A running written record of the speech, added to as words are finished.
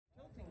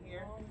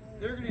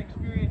they're going to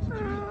experience 2 to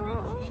 3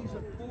 G's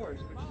of force,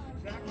 which is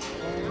exactly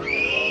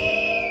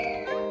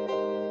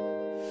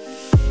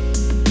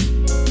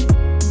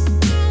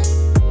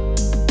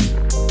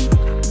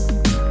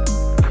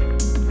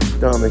what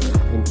Dominic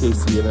and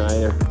Casey and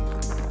I are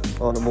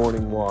on a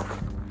morning walk.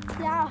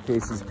 Yeah.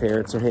 Casey's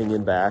parents are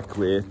hanging back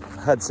with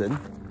Hudson,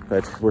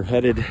 but we're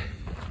headed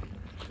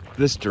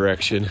this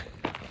direction.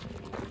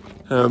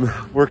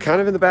 We're kind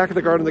of in the back of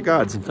the Garden of the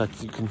Gods. In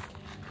fact, you can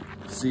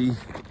see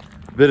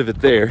a bit of it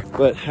there,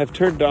 but I've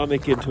turned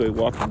Dominic into a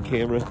walking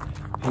camera.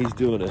 He's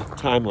doing a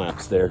time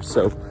lapse there.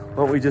 So why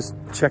don't we just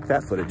check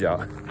that footage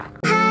out?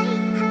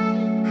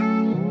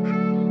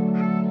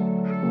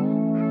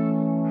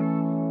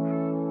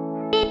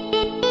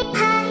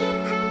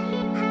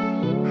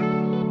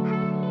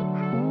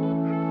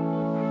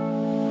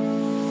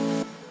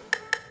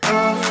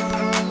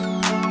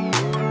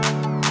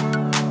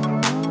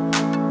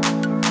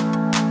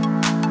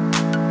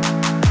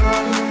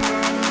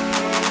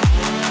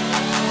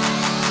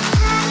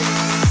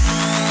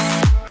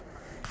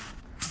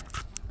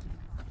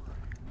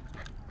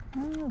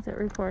 Is it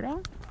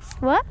recording?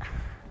 What?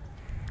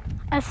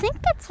 I think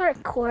it's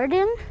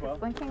recording.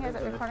 Blinking, is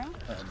it recording?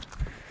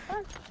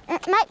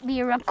 It might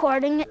be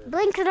recording. It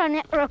blinks and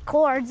it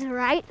records,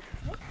 right?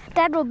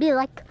 Dad will be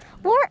like,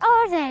 where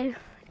are they?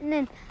 And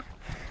then,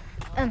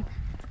 can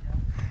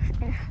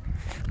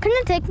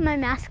I take my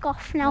mask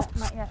off now?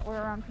 Not yet,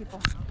 we're around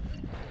people.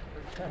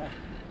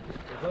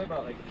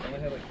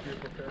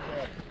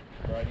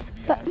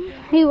 But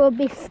he will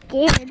be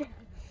scared.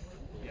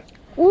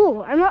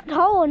 Ooh, I'm not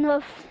tall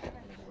enough.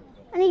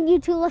 I need you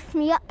to lift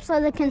me up so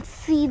they can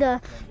see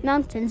the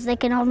mountains. They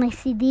can only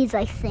see these,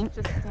 I think.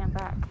 Just stand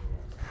back.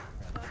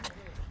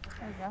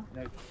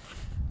 There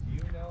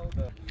you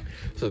go.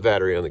 So the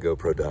battery on the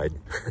GoPro died.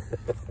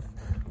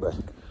 But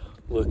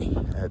look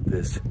at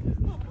this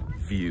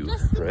view,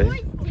 Just the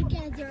right? boys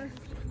together.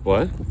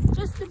 What?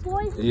 Just the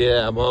boys.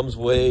 Yeah, Mom's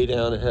way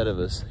down ahead of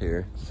us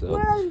here. So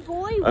We're in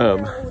boy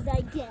world,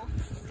 I guess.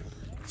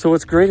 So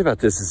what's great about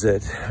this is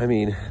that, I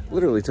mean,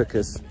 literally took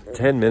us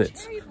 10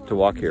 minutes to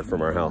walk here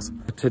from our house.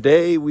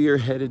 Today we are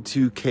headed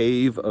to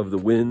Cave of the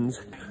Winds.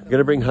 I'm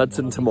gonna bring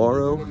Hudson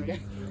tomorrow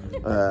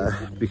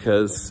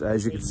because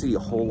as you can see, a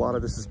whole lot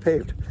of this is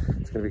paved.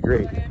 It's gonna be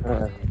great.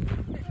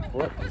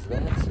 What does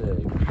that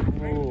say?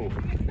 Oh.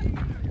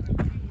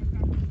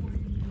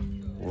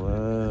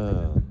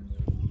 Wow.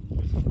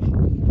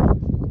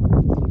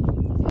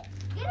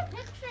 Get a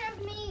picture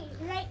of me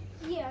right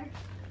here.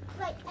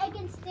 Like, I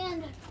can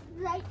stand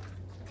right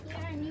here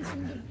and you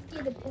can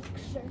get a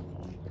picture.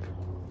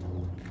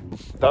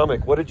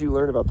 Dominic, what did you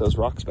learn about those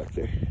rocks back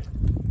there?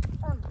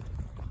 I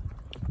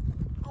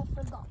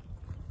forgot.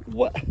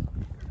 What?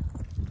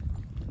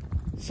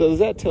 So does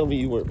that tell me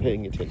you weren't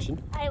paying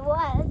attention? I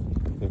was.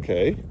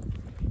 Okay.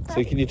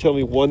 So can you tell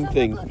me one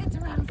thing? Look, it's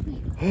around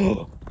me.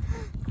 Oh.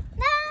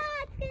 No,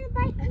 it's gonna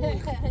bite me.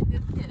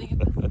 Just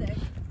kidding, it's a stick.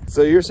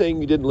 So you're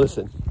saying you didn't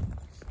listen?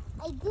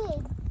 I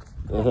did.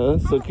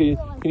 So can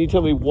you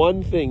tell me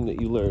one thing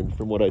that you learned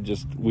from what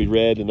we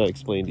read and I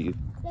explained to you?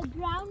 The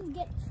ground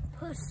gets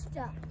pushed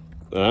up.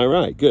 All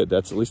right, good.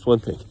 That's at least one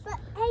thing. But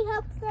hey,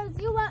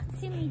 Hopsters, you won't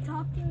see me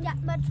talking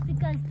that much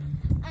because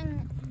I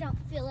don't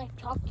feel like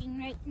talking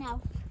right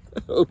now.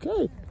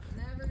 Okay.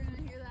 Never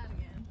gonna hear that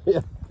again.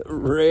 Yeah,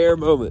 rare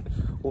moment.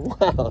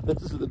 Wow,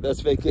 this is the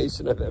best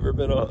vacation I've ever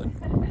been on.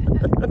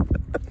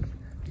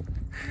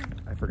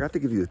 I forgot to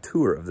give you a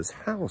tour of this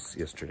house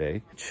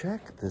yesterday.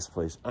 Check this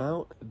place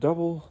out.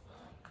 Double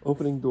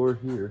opening door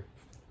here,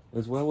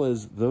 as well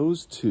as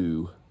those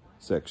 2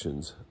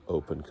 sections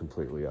open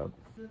completely up.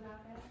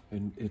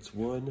 And it's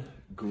one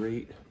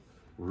great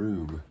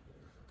room.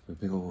 A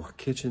big old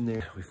kitchen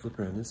there. We flip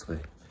around this way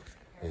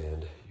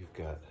and you've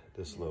got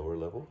this lower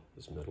level,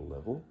 this middle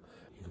level.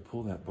 You can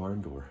pull that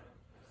barn door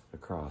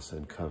across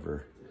and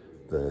cover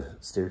the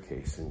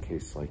staircase in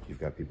case like you've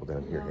got people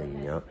down here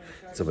hanging out.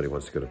 Somebody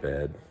wants to go to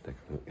bed, that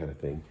kind of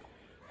thing.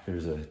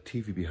 There's a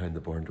TV behind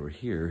the barn door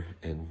here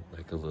and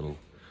like a little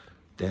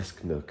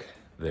desk nook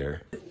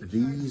there.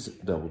 These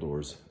double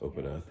doors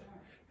open up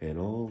and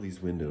all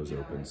these windows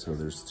open, so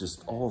there's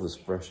just all this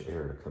fresh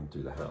air to come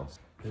through the house.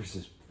 There's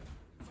this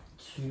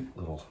cute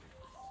little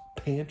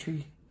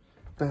pantry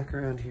back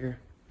around here.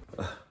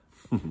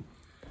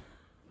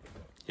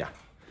 Yeah,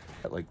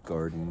 got like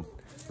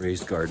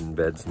raised garden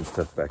beds and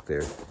stuff back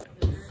there.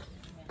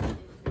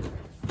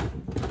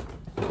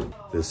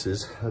 This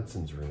is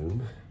Hudson's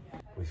room.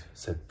 We've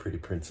said pretty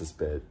princess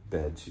bed.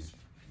 She's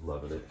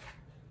loving it.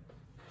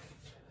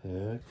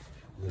 And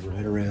then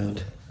right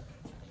around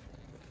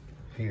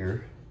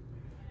here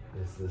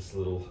is this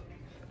little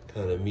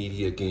kind of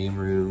media game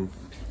room,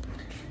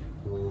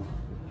 little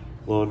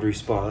laundry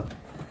spot.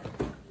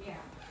 Yeah.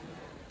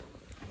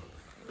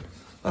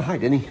 Oh, hi,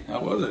 Denny. How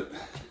was it?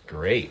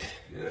 Great.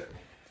 Yeah.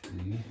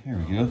 Here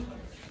we go.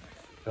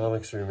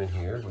 Dominic's room in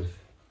here with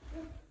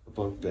a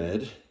bunk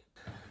bed.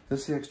 This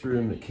is the extra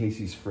room that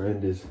Casey's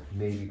friend is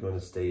maybe going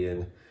to stay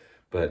in,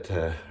 but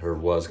or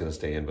was going to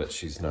stay in, but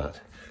she's not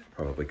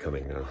probably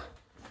coming now.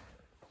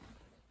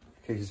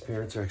 Okay, his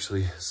parents are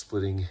actually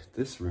splitting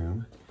this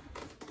room,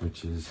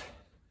 which is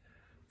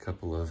a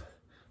couple of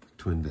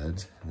twin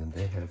beds, and then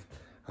they have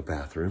a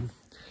bathroom.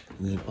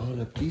 And then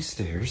on up these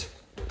stairs,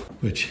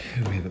 which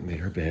we haven't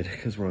made our bed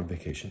because we're on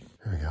vacation.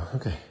 There we go,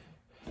 okay.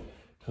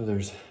 So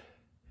there's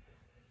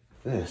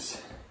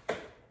this.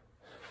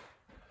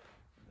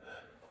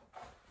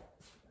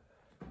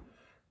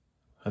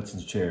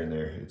 Hudson's chair in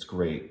there, it's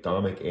great.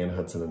 Dominic and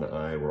Hudson and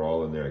I were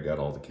all in there. I got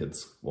all the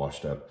kids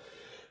washed up.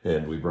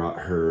 And we brought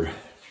her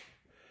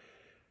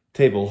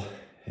table,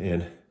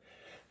 and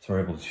so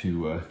we're able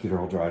to get her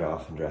all dried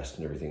off and dressed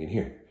and everything in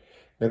here.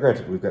 Now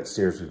granted, we've got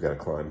stairs we've got to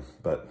climb,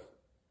 but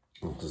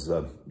this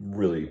is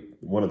really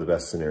one of the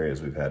best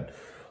scenarios we've had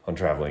on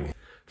traveling.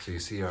 So you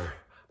see our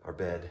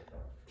bed.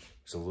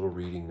 There's a little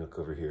reading nook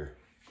over here.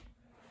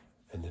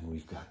 And then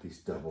we've got these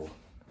double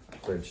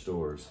French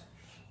doors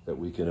that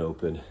we can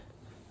open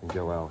and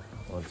go out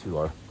onto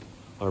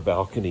our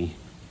balcony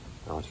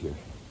out here.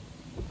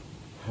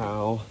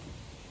 How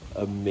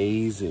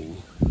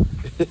amazing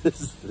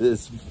is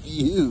this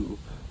view,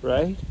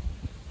 right?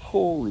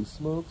 Holy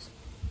smokes.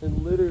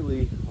 And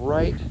literally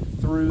right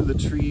through the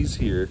trees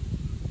here,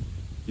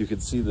 you can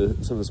see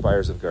some of the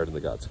spires of the Garden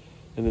of the Gods.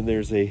 And then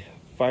there's a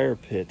fire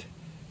pit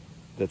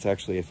that's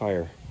actually a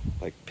fire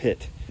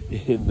pit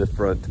in the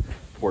front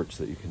porch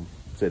that you can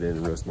sit in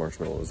and roast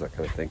marshmallows, that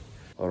kind of thing.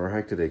 On our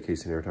hike today,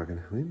 Casey and I were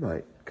talking, we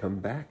might come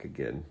back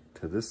again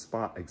to this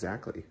spot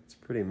exactly. It's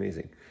pretty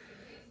amazing.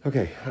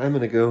 Okay, I'm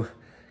gonna go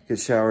get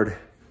showered,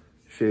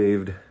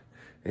 shaved,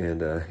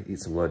 and eat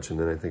some lunch, and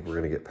then I think we're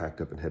gonna get packed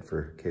up and head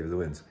for Cave of the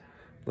Winds.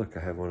 Look,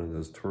 I have one of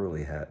those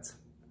twirly hats.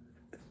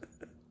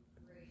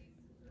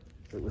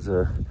 It was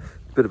a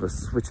bit of a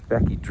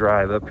switchbacky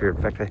drive up here.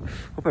 In fact, I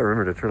hope I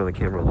remember to turn on the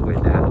camera on the way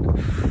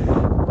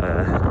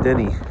down.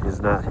 Denny is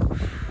not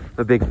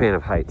a big fan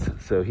of heights,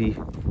 so he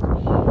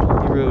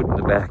rode in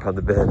the back on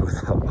the bed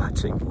without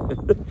watching.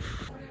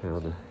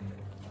 Found an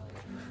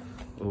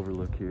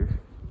overlook here.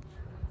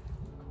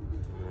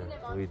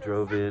 We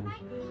drove in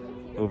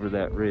over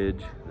that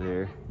ridge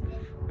there,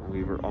 and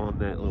we were on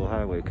that little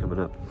highway coming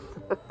up.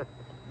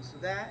 So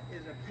that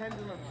is a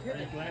pendulum pit. Are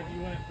you glad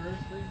you went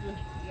first, Lisa?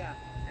 Yeah.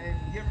 And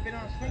you ever been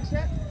on a swing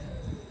set?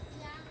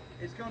 Yeah.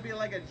 It's going to be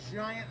like a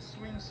giant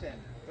swing set,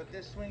 but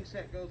this swing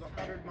set goes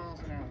 100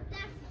 miles an hour.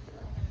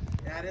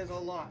 That is a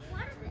lot.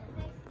 What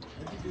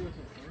did you do with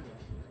it?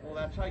 Well,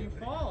 that's how you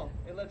fall.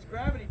 It lets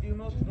gravity do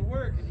most of the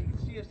work. As you can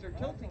see, as they're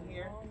tilting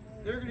here,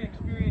 they're going to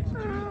experience 2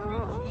 to 3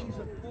 G's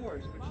of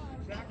force, which is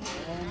exactly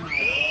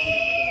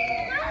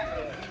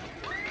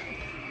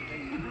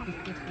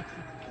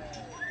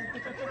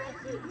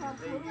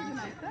what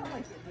I felt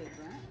like it did,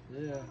 right?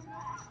 Yeah.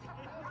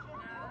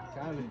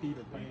 Kind of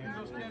Peter Pan. You can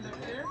go stand up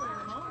there by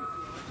your mom.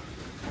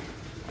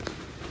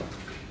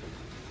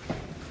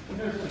 And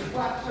there's a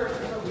flat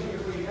surface over here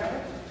where you have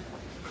it.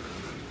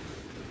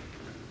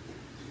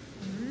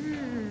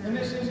 And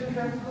this is in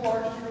fact the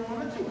largest room on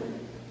the tour.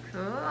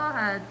 Cool,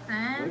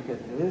 Hudson. Look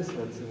at this,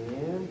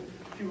 Hudson.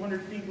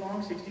 200 feet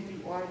long, 60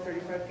 feet wide,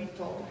 35 feet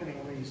tall, depending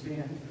on where you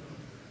stand.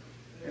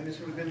 And this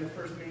would have been the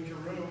first major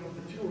room of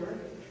the tour,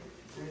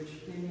 which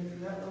came in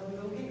through that lovely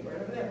little gate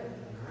right over there.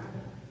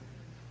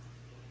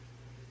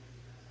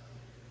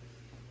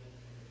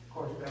 Of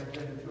course, back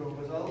then the tour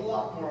was a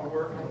lot more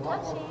work and a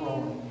lot more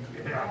crawling.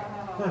 Yeah.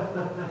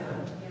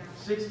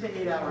 6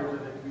 to 8 hours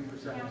of it, to be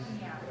precise.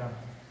 Yeah.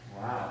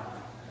 Wow.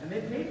 And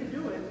they paid to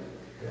do it.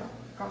 Yeah.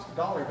 It cost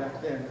 $1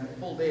 back then, a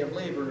full day of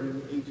labor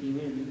in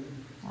 1880.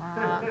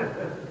 Wow.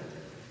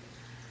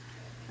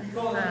 We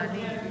call it the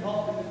canopy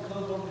hall because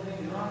those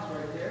overhanging rocks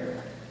right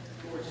there.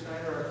 George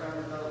Snyder, our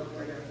founder, thought it looked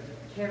like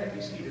a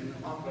canopy seated. You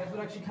guys would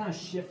actually kind of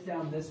shift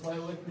down this way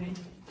with me.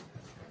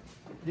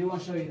 I do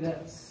want to show you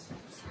this.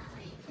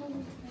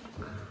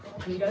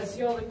 Can you guys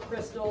see all the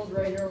crystals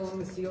right here along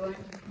the ceiling?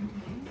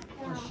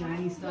 Or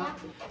shiny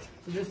stuff?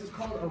 So this is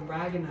called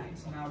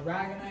aragonite. Now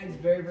aragonite is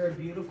very, very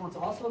beautiful. It's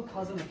also a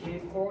cousin of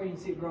cave coral. You can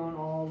see it growing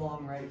all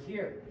along right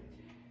here.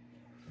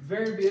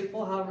 Very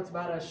beautiful, however, it's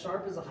about as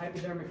sharp as a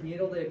hypodermic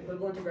needle. The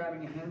equivalent to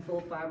grabbing a handful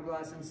of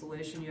fiberglass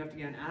insulation, you have to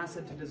get an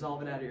acid to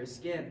dissolve it out of your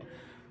skin.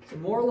 So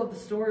moral of the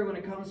story when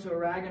it comes to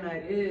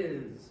aragonite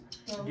is,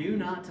 do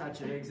not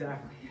touch it,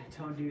 exactly.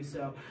 Don't do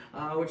so.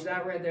 Which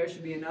that right there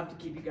should be enough to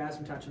keep you guys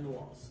from touching the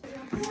walls.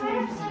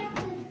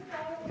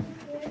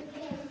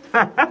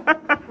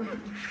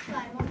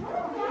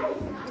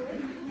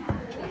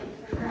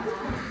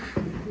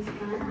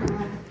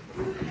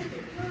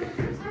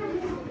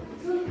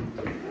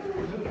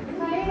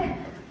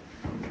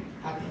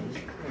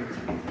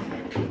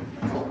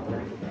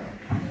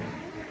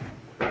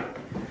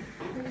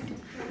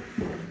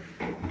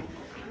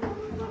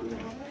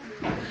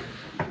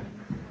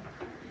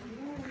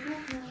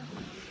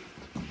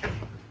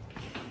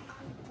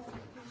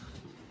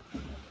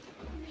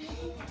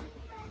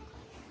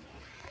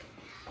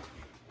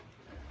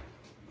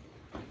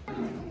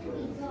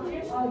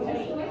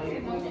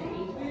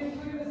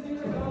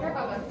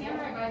 Stand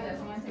right by this.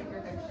 I want to take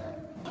your picture.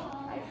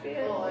 I see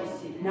it.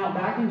 Now,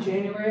 back in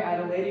January, I had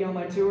a lady on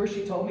my tour.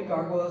 She told me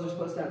gargoyles are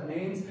supposed to have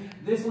names.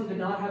 This one did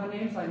not have a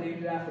name, so I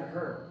named it after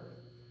her.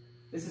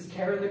 This is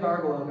Kara the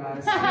Gargoyle,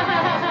 guys.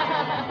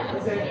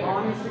 It's a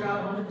honest to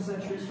God,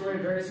 100% true story.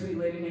 A very sweet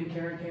lady named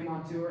Karen came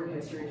on tour, and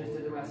history just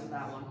did the rest of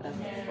that one. That's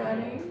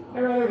funny.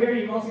 And right over here,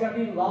 you've also got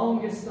the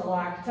longest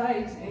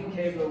stalactite in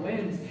Cave of the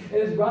Winds. It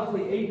is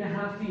roughly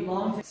 8.5 feet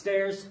long.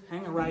 Stairs,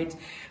 hang a right.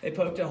 They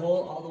poked a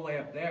hole all the way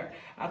up there.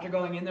 After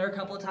going in there a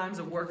couple of times,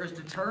 the workers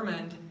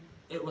determined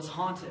it was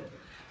haunted.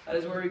 That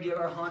is where we give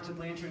our haunted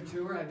lantern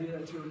tour. I do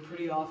that tour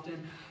pretty often.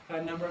 I've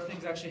had a number of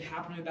things actually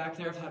happen to me back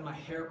there. I've had my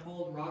hair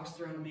pulled, rocks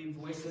thrown at me,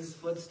 voices,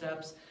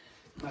 footsteps.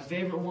 My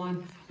favorite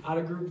one, I had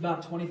a group of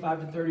about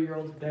 25 to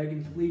 30-year-olds beg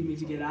and plead me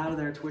to get out of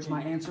there, to which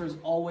my answer is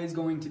always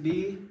going to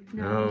be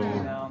No.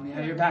 no.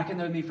 Yeah, you're back in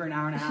there with me for an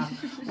hour and a half,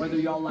 whether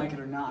y'all like it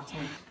or not.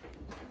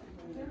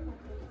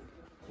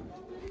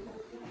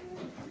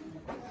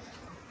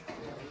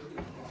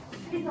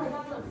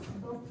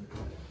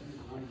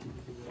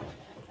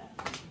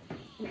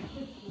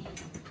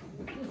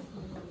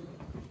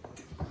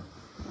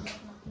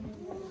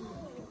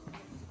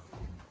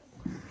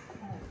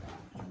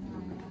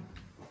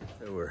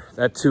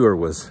 That tour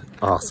was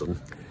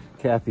awesome.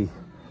 Kathy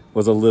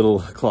was a little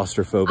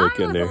claustrophobic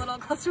in there. I was a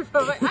little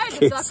claustrophobic. I had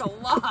to duck a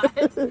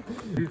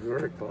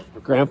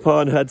lot.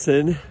 Grandpa and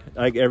Hudson,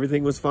 like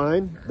everything was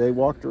fine. They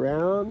walked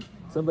around.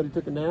 Somebody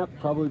took a nap,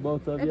 probably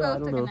both of you, I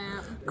don't know.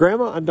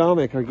 Grandma and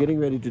Dominic are getting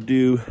ready to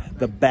do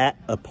the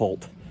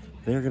bat-apult.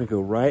 They're gonna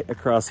go right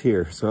across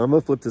here. So I'm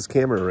gonna flip this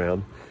camera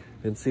around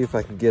and see if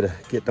I can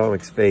get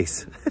Dominic's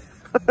face.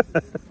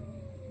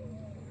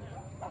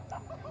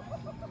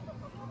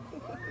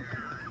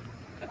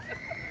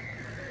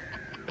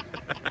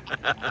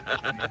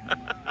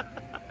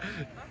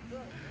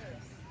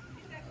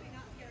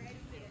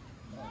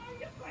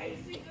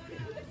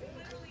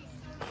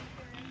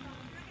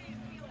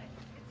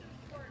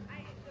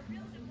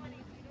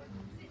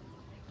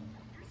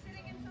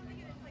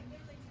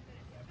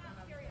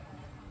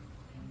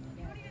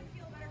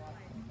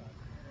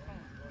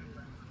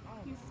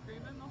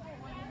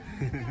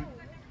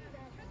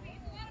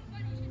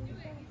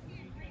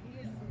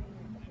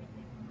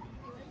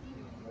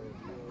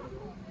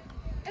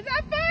 Is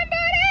that fun,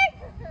 buddy?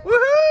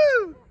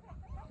 Woohoo!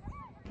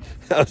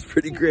 That was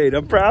pretty great.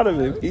 I'm proud of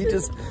him. He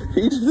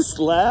just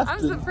laughed.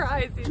 I'm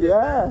surprised he did.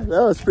 Yeah,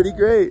 that was pretty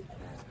great.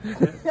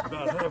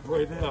 About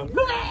halfway down.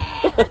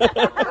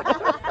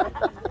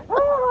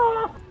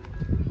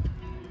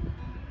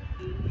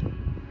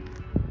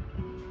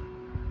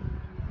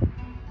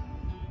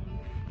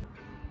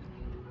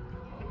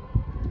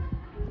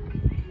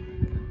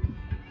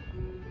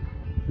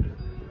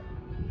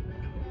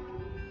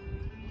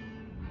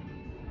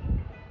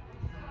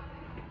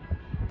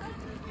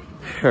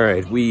 All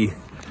right, we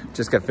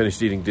just got finished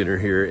eating dinner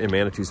here in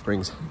Manitou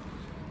Springs,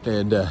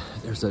 and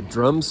there's a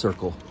drum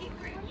circle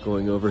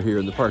going over here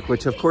in the park,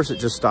 which of course it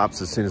just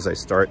stops as soon as I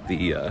start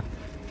the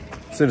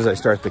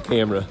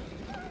camera.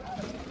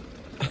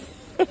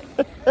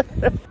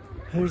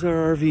 There's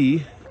our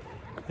RV,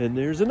 and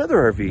there's another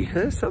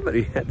RV.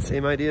 Somebody had the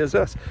same idea as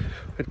us.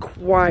 We had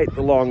quite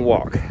the long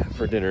walk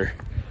for dinner,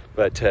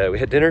 but we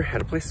had dinner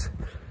at a place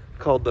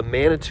called the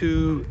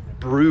Manitou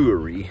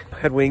Brewery.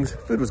 Had wings,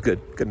 food was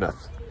good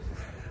enough.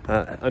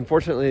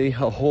 Unfortunately,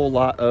 a whole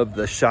lot of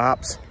the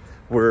shops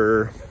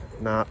were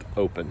not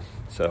open.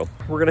 So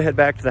we're gonna head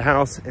back to the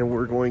house and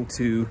we're going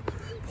to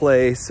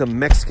play some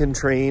Mexican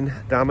train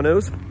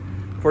dominoes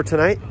for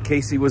tonight.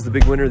 Casey was the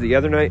big winner the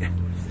other night,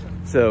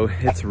 so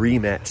it's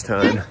rematch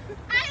time.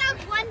 I have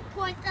 1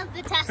 point of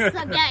the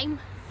Tesla game.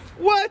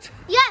 What?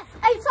 Yes,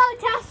 I saw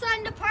Tesla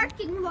in the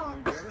parking lot.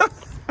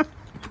 So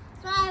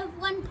I have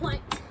 1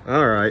 point.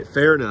 All right,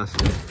 fair enough.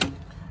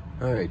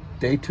 All right,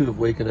 day 2 of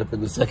waking up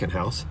in the second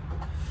house.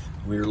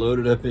 We're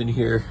loaded up in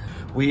here.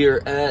 We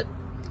are at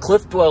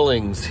Cliff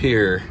Dwellings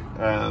here,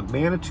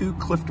 Manitou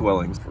Cliff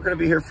Dwellings. We're gonna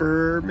be here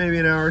for maybe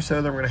an hour or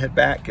so, then we're gonna head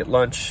back, get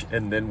lunch,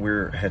 and then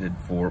we're headed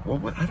for,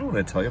 well, I don't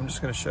wanna tell you, I'm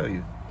just gonna show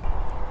you.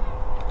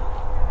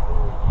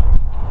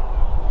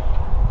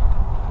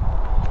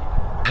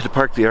 I had to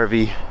park the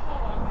RV.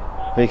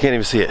 You can't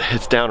even see it.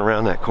 It's down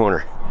around that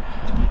corner.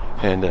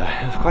 And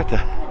it's quite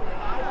the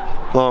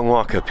long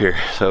walk up here.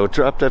 So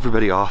dropped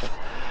everybody off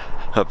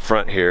up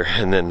front here,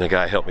 and then the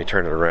guy helped me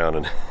turn it around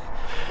and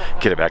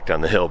get it back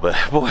down the hill. But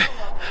boy,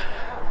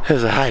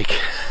 there's a hike.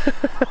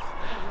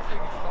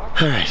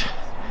 All right,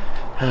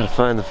 how to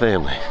find the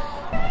family.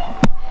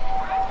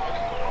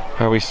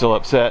 Are we still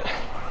upset?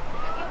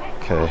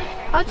 Okay.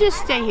 I'll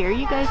just stay here.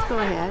 You guys go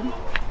ahead.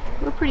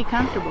 We're pretty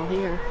comfortable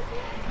here.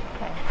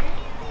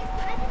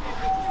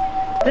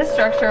 This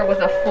structure was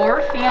a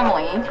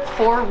 4-family,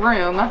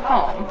 4-room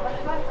home.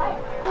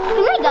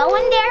 Can we go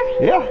in there?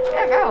 Yeah.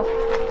 Yeah, go.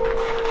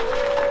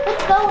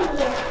 Let's go in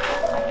there.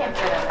 I can't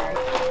fit in there.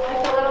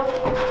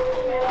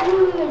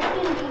 Ooh, it's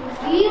gonna be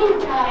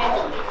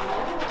beautiful.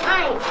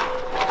 Nice.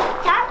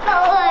 That's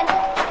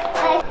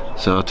the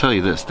So I'll tell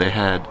you this, they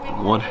had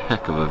one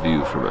heck of a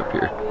view from up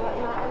here.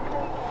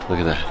 Look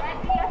at that.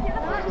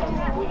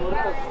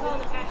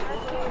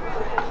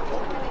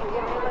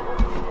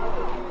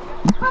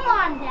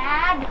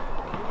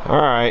 All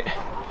right,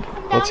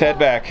 let's head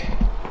back.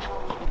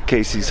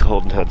 Casey's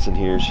holding Hudson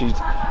here. She's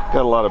got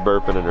a lot of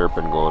burping and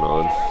erping going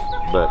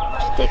on, but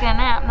She's taking a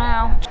nap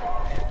now.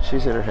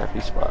 she's in her happy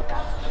spot.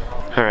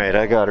 All right,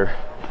 I got her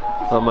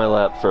on my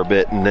lap for a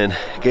bit and then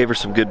gave her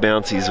some good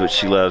bouncies, which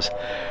she loves,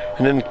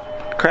 and then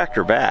cracked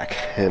her back,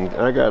 and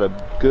I got a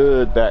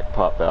good back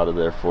pop out of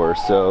there for her.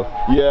 So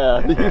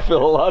yeah, you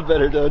feel a lot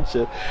better, don't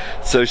you?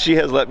 So she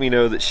has let me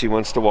know that she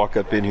wants to walk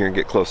up in here and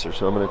get closer,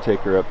 so I'm gonna take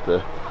her up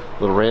the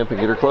little ramp and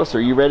get her closer.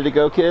 Are you ready to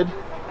go, kid?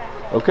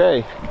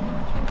 Okay.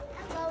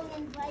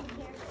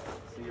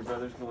 So your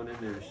brother's going in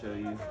there to show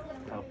you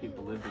how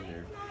people live in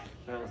there.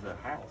 That was a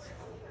house.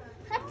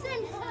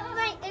 Hudson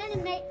my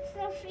inmate,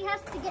 so she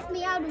has to get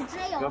me out of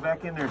jail. Go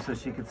back in there so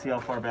she can see how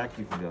far back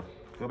you can go.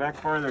 Go back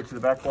farther to the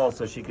back wall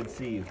so she can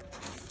see you.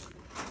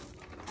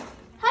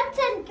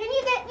 Hudson, can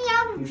you get me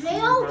out You of see your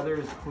jail? brother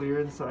is clear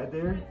inside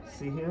there?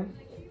 See him?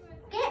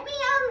 Get me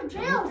out of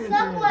jail, Look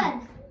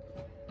at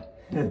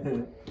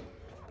someone.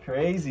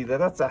 Crazy.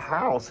 That's a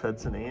house,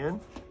 Hudson Ann.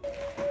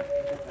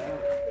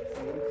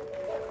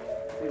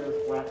 See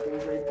those flat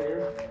things right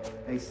there?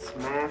 They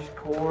smash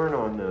corn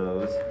on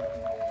those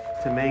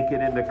to make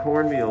it into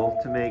cornmeal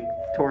to make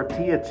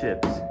tortilla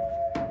chips.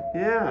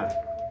 Yeah.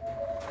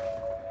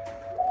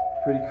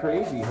 Pretty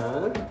crazy,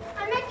 huh?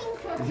 I'm making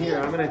tortillas. Here,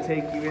 I'm gonna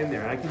take you in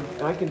there.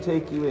 I can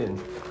take you in,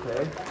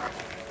 okay?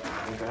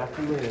 I got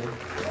you in.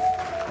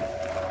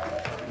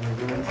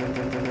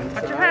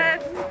 Watch your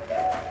head.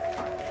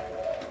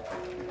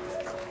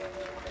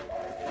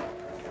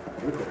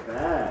 Look at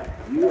that.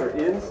 You are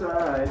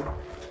inside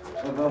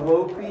of a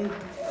Hopi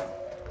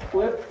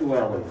Cliff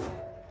Dwelling.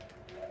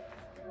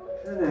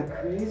 Isn't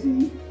that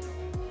crazy?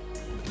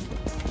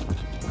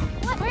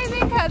 What do you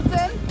think,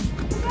 Hudson?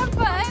 Is that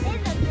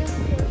fun?